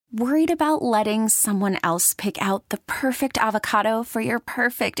Worried about letting someone else pick out the perfect avocado for your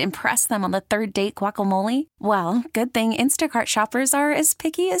perfect impress them on the third date guacamole? Well, good thing Instacart shoppers are as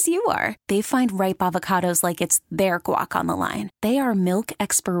picky as you are. They find ripe avocados like it's their guac on the line. They are milk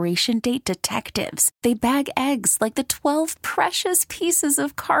expiration date detectives. They bag eggs like the 12 precious pieces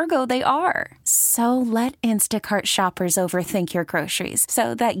of cargo they are. So let Instacart shoppers overthink your groceries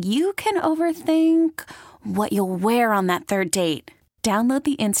so that you can overthink what you'll wear on that third date. Download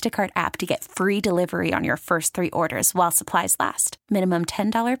the Instacart app to get free delivery on your first 3 orders while supplies last. Minimum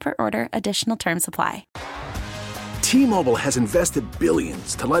 $10 per order. Additional terms apply. T-Mobile has invested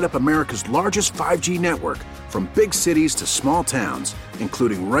billions to light up America's largest 5G network, from big cities to small towns,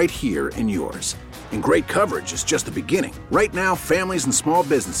 including right here in yours. And great coverage is just the beginning. Right now, families and small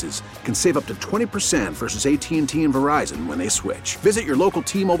businesses can save up to 20% versus AT&T and Verizon when they switch. Visit your local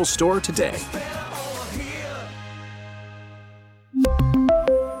T-Mobile store today.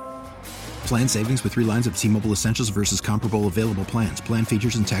 Plan savings with 3 lines of T-Mobile Essentials versus comparable available plans. Plan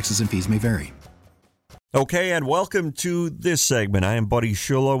features and taxes and fees may vary. Okay, and welcome to this segment. I am Buddy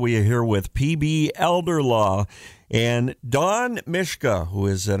Shula. We are here with PB Elder Law and Dawn Mishka, who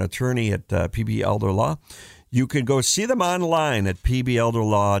is an attorney at PB Elder Law. You can go see them online at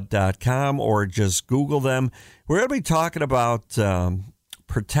pbelderlaw.com or just Google them. We're going to be talking about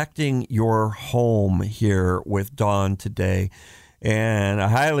protecting your home here with Dawn today. And I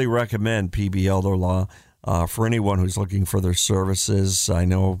highly recommend PB Elder Law for anyone who's looking for their services. I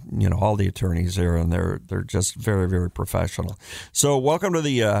know, all the attorneys there, and they're just very, very professional. So welcome to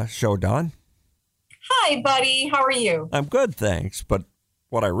the show, Dawn. Hi, buddy. How are you? I'm good, thanks. But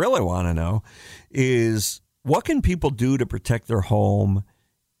what I really want to know is, what can people do to protect their home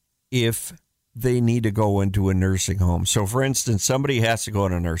if they need to go into a nursing home? So, for instance, somebody has to go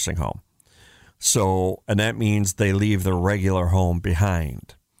in a nursing home. And that means they leave their regular home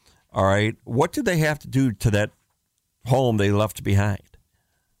behind. All right. What do they have to do to that home they left behind?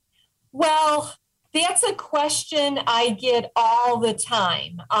 Well, that's a question I get all the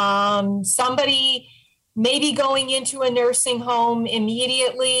time. Somebody may be going into a nursing home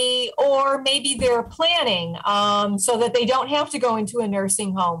immediately, or maybe they're planning so that they don't have to go into a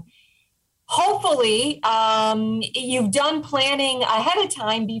nursing home. Hopefully, you've done planning ahead of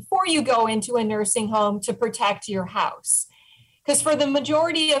time before you go into a nursing home to protect your house. Because for the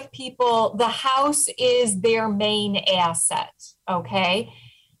majority of people, the house is their main asset, okay?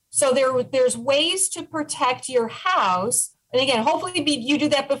 So there's ways to protect your house. And again, hopefully you do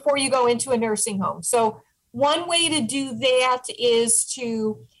that before you go into a nursing home. So one way to do that is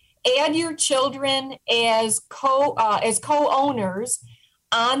to add your children as co-owners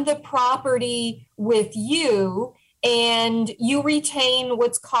on the property with you, and you retain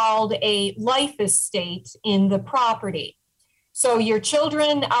what's called a life estate in the property. So your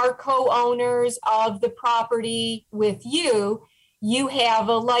children are co-owners of the property with you. You have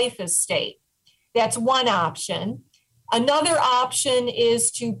a life estate. That's one option. Another option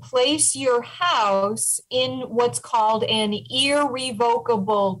is to place your house in what's called an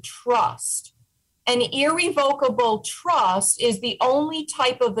irrevocable trust. An irrevocable trust is the only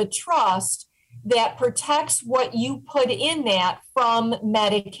type of a trust that protects what you put in that from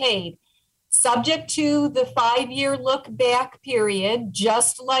Medicaid. Subject to the 5-year look-back period,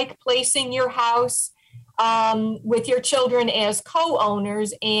 just like placing your house with your children as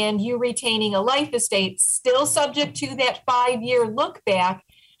co-owners and you retaining a life estate, still subject to that 5-year look-back.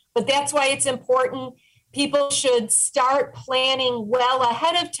 But that's why it's important. People should start planning well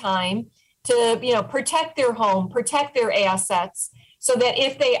ahead of time to, protect their home, protect their assets, so that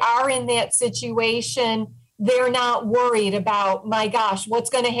if they are in that situation, they're not worried about, my gosh, what's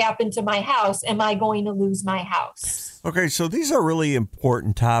going to happen to my house? Am I going to lose my house? Okay, so these are really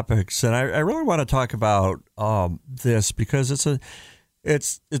important topics, and I really want to talk about this because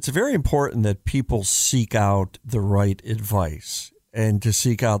it's very important that people seek out the right advice and to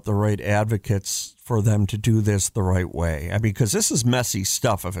seek out the right advocates for them to do this the right way. I mean, because this is messy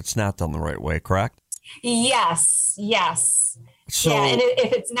stuff if it's not done the right way, correct? Yes. So, yeah, and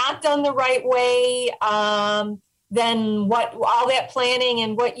if it's not done the right way, then all that planning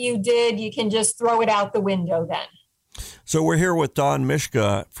and what you did, you can just throw it out the window then. So we're here with Dawn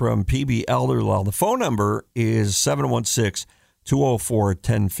Mishka from PB Elder Law. The phone number is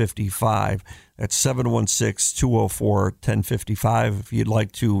 716-204-1055. That's 716-204-1055. If you'd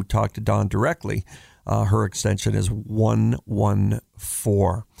like to talk to Dawn directly, her extension is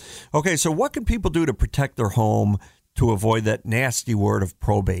 114. Okay, so what can people do to protect their home to avoid that nasty word of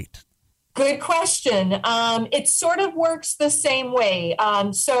probate? Good question. It sort of works the same way.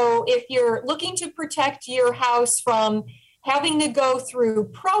 So if you're looking to protect your house from having to go through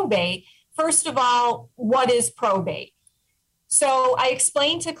probate. First of all, what is probate? So I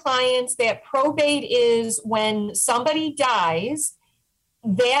explain to clients that probate is when somebody dies,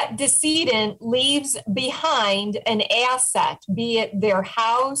 that decedent leaves behind an asset, be it their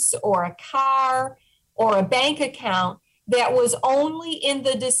house or a car or a bank account that was only in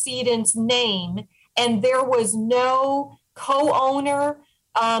the decedent's name, and there was no co-owner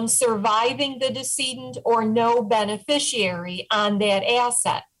surviving the decedent or no beneficiary on that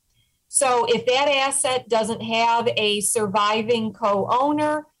asset. So if that asset doesn't have a surviving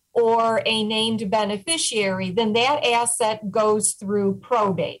co-owner or a named beneficiary, then that asset goes through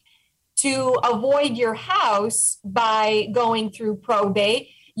probate. To avoid your house by going through probate,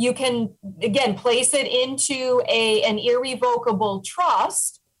 you can, again, place it into an irrevocable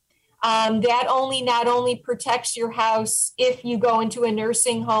trust. That not only protects your house if you go into a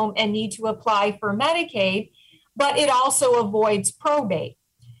nursing home and need to apply for Medicaid, but it also avoids probate.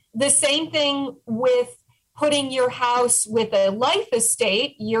 The same thing with putting your house with a life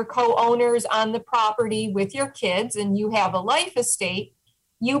estate. You're co-owners on the property with your kids and you have a life estate.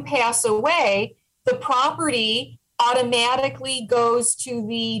 You pass away, the property automatically goes to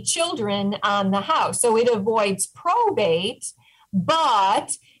the children on the house. So it avoids probate,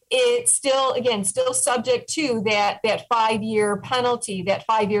 but it's still subject to that 5-year penalty, that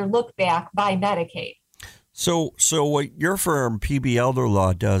 5-year look back by Medicaid. So what your firm, PB Elder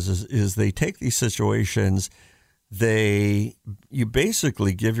Law, does is they take these situations, you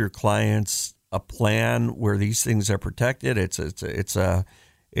basically give your clients a plan where these things are protected. It's a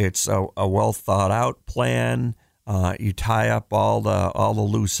well thought out plan. You tie up all the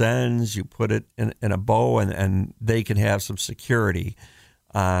loose ends. You put it in a bow, and they can have some security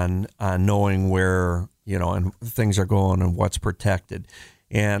on knowing where and things are going and what's protected.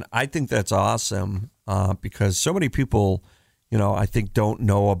 And I think that's awesome because so many people, I think don't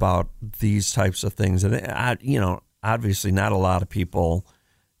know about these types of things. And, obviously not a lot of people,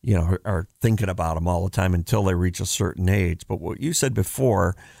 are thinking about them all the time until they reach a certain age. But what you said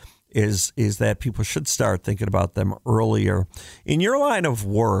before is that people should start thinking about them earlier. In your line of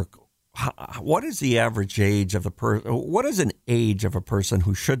work, what is the average age of the person? What is an age of a person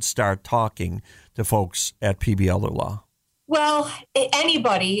who should start talking to folks at PB Elder Law? Well,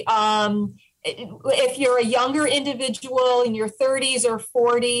 anybody. If you're a younger individual in your 30s or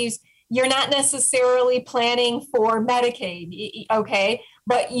 40s, you're not necessarily planning for Medicaid, okay?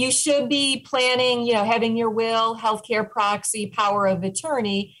 But you should be planning, having your will, healthcare proxy, power of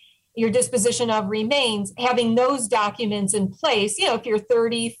attorney, your disposition of remains, having those documents in place, if you're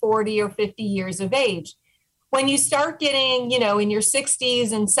 30, 40, or 50 years of age. When you start getting, in your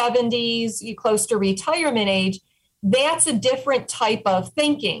 60s and 70s, you close to retirement age, that's a different type of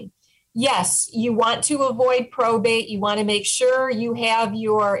thinking. Yes, you want to avoid probate. You want to make sure you have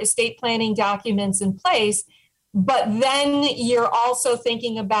your estate planning documents in place, but then you're also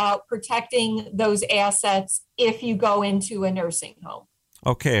thinking about protecting those assets if you go into a nursing home.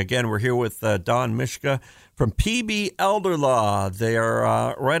 Okay, again, we're here with Dawn Mishka from PB Elder Law. They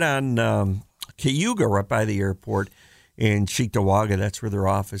are right on Cayuga, right by the airport in Cheektowaga. That's where their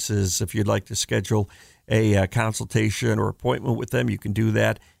office is. If you'd like to schedule a consultation or appointment with them, you can do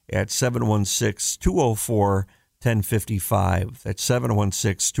that at 716-204-1055. That's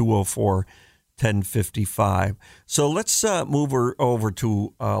 716-204-1055. So let's move over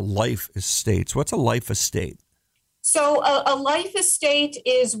to life estates. What's a life estate? So a life estate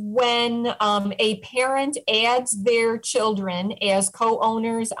is when a parent adds their children as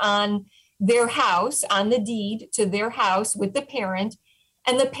co-owners on their house, on the deed to their house with the parent,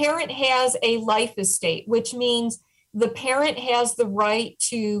 and the parent has a life estate, which means the parent has the right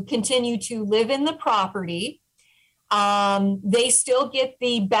to continue to live in the property. They still get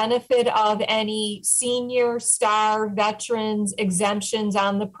the benefit of any senior, star, veterans exemptions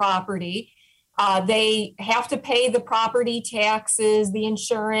on the property. They have to pay the property taxes, the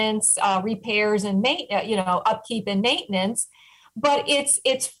insurance, repairs, and upkeep and maintenance. But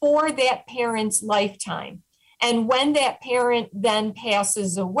it's for that parent's lifetime. And when that parent then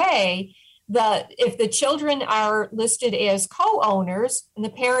passes away, if the children are listed as co-owners and the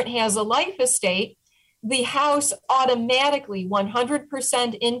parent has a life estate, the house automatically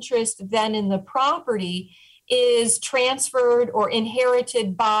 100% interest then in the property is transferred or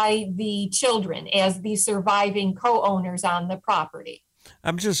inherited by the children as the surviving co-owners on the property.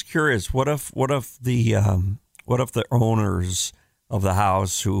 I'm just curious, what if the owners of the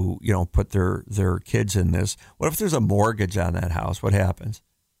house who, put their kids in this, what if there's a mortgage on that house? What happens?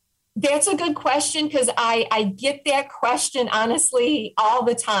 That's a good question because I get that question honestly all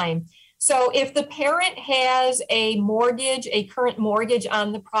the time. So if the parent has a mortgage, a current mortgage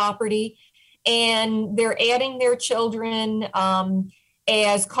on the property, and they're adding their children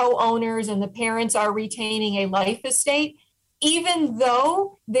as co-owners and the parents are retaining a life estate, even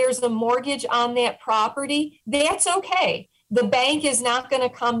though there's a mortgage on that property, that's okay. The bank is not going to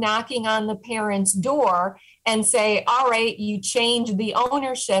come knocking on the parent's door and say, all right, you changed the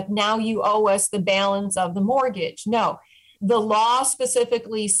ownership, now you owe us the balance of the mortgage. No, the law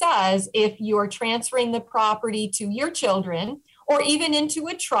specifically says if you're transferring the property to your children or even into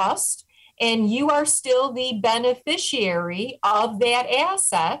a trust, and you are still the beneficiary of that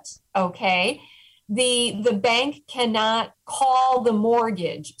asset, okay, the bank cannot call the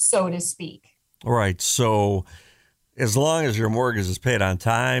mortgage, so to speak. All right. So as long as your mortgage is paid on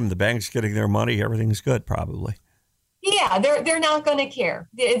time, the bank's getting their money, everything's good, probably. Yeah, they're not going to care.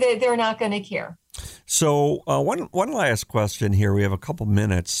 They're not going to care. So one last question here. We have a couple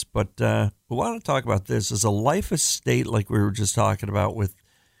minutes, but we want to talk about this. Is a life estate, like we were just talking about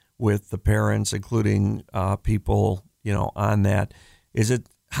with the parents, including people, on that,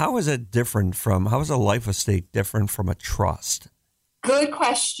 how is a life estate different from a trust? Good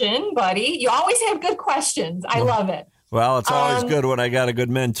question, buddy. You always have good questions. I love it. Well, it's always good when I got a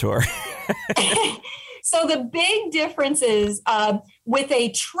good mentor. So the big difference is with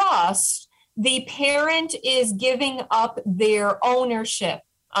a trust, the parent is giving up their ownership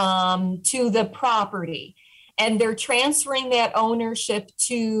to the property, and they're transferring that ownership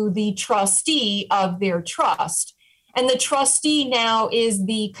to the trustee of their trust. And the trustee now is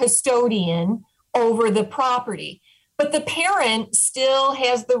the custodian over the property. But the parent still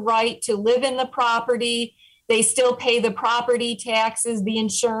has the right to live in the property. They still pay the property taxes, the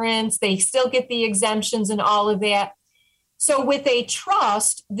insurance, they still get the exemptions and all of that. So with a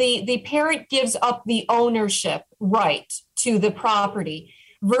trust, the parent gives up the ownership right to the property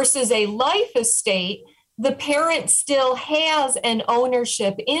versus a life estate. The parent still has an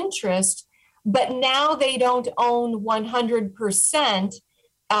ownership interest, but now they don't own 100%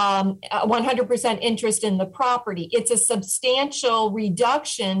 interest in the property. It's a substantial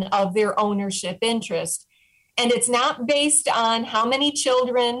reduction of their ownership interest. And it's not based on how many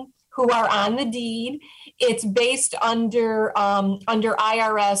children who are on the deed. It's based under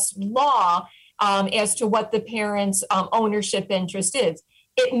IRS law as to what the parent's ownership interest is.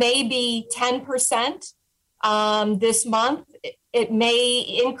 It may be 10% this month. It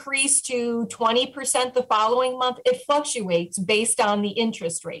may increase to 20% the following month. It fluctuates based on the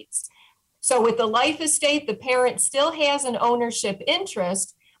interest rates. So with the life estate, the parent still has an ownership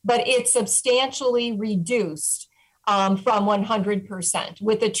interest, but it's substantially reduced from 100%.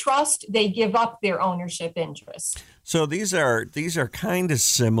 With a trust, they give up their ownership interest. So these are kind of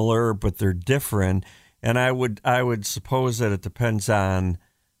similar, but they're different. And I would suppose that it depends on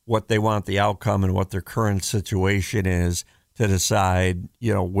what they want the outcome and what their current situation is to decide,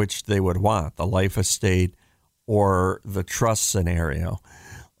 which they would want, the life estate or the trust scenario.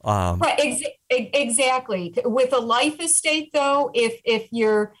 Right, exactly. With a life estate, though,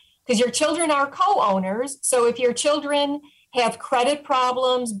 because your children are co-owners, so if your children have credit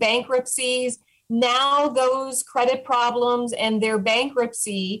problems, bankruptcies, now those credit problems and their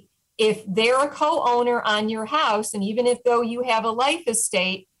bankruptcy, if they're a co-owner on your house, and even if though you have a life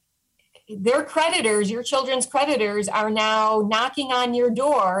estate, their creditors, your children's creditors, are now knocking on your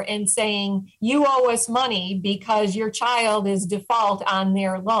door and saying, you owe us money because your child is default on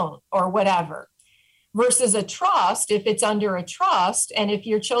their loan or whatever. Versus a trust, if it's under a trust, and if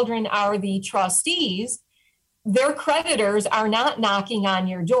your children are the trustees, their creditors are not knocking on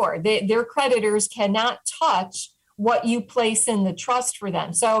your door. Their creditors cannot touch what you place in the trust for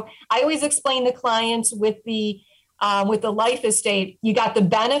them. So I always explain to clients with the life estate, you got the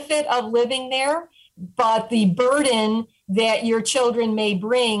benefit of living there, but the burden that your children may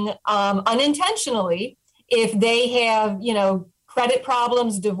bring unintentionally if they have, credit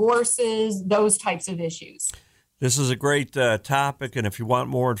problems, divorces, those types of issues. This is a great topic, and if you want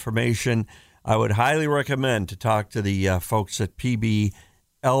more information, I would highly recommend to talk to the folks at PB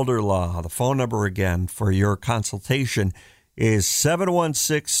Elder Law. The phone number again for your consultation is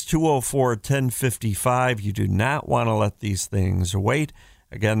 716-204-1055. You do not want to let these things wait.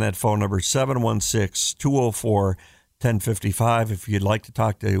 Again, that phone number is 716-204-1055. If you'd like to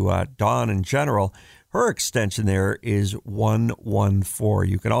talk to Dawn in general, her extension there is 114.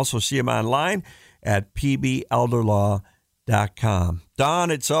 You can also see him online at pbelderlaw.com.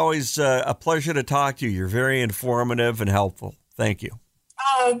 Dawn, it's always a pleasure to talk to you. You're very informative and helpful. Thank you.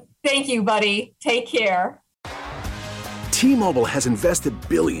 Thank you, buddy. Take care. T-Mobile has invested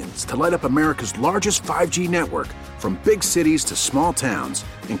billions to light up America's largest 5G network, from big cities to small towns,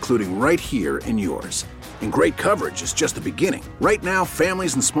 including right here in yours. And great coverage is just the beginning. Right now,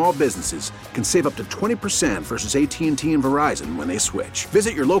 families and small businesses can save up to 20% versus AT&T and Verizon when they switch.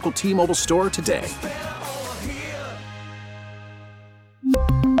 Visit your local T-Mobile store today.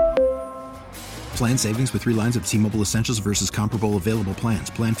 Plan savings with 3 lines of T-Mobile Essentials versus comparable available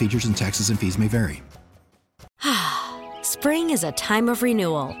plans. Plan features and taxes and fees may vary. Spring is a time of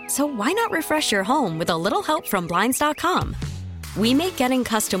renewal, so why not refresh your home with a little help from Blinds.com? We make getting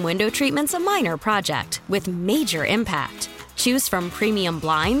custom window treatments a minor project with major impact. Choose from premium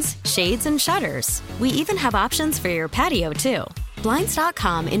blinds, shades, and shutters. We even have options for your patio, too.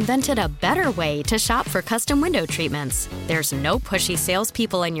 Blinds.com invented a better way to shop for custom window treatments. There's no pushy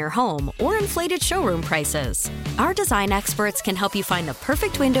salespeople in your home or inflated showroom prices. Our design experts can help you find the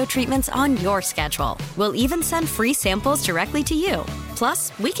perfect window treatments on your schedule. We'll even send free samples directly to you.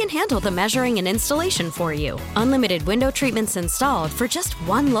 Plus, we can handle the measuring and installation for you. Unlimited window treatments installed for just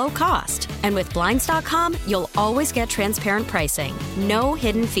one low cost. And with Blinds.com, you'll always get transparent pricing. No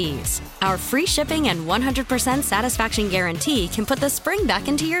hidden fees. Our free shipping and 100% satisfaction guarantee can put the spring back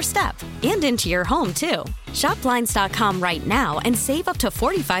into your step and into your home, too. Shop Blinds.com right now and save up to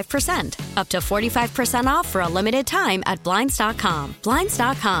 45%. Up to 45% off for a limited time at Blinds.com.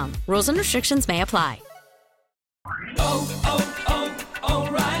 Blinds.com. Rules and restrictions may apply.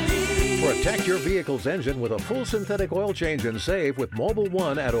 O'Reilly. Protect your vehicle's engine with a full synthetic oil change and save with Mobil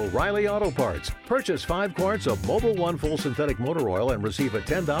 1 at O'Reilly Auto Parts. Purchase 5 quarts of Mobil 1 full synthetic motor oil and receive a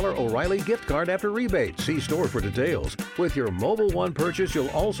 $10 O'Reilly gift card after rebate. See store for details. With your Mobil 1 purchase, you'll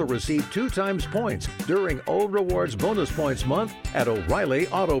also receive 2 times points during Old Rewards Bonus Points Month at O'Reilly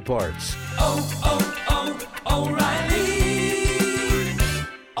Auto Parts. O'Reilly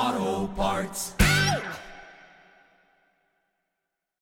Auto Parts.